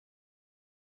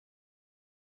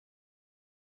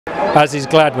as is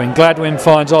Gladwin. Gladwin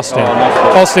finds Austin.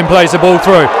 Austin plays the ball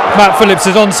through. Matt Phillips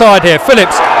is onside here.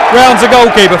 Phillips rounds the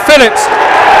goalkeeper. Phillips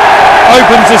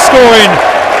opens the scoring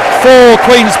for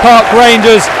Queen's Park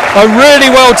Rangers. A really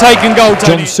well taken goal.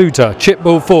 John Suter, chip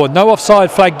ball forward. No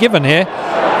offside flag given here.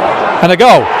 And a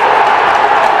goal.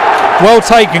 Well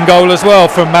taken goal as well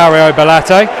from Mario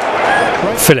Belate.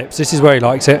 Phillips, this is where he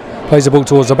likes it. Plays the ball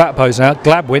towards the back post now.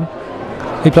 Gladwin.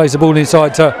 He plays the ball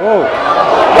inside to...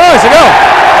 Oh, it's a goal!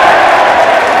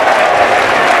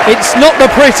 It's not the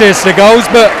prettiest of goals,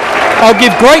 but I'll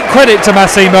give great credit to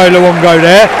Massimo Luongo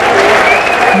there.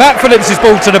 Matt Phillips'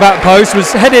 ball to the back post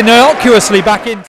was heading innocuously back in.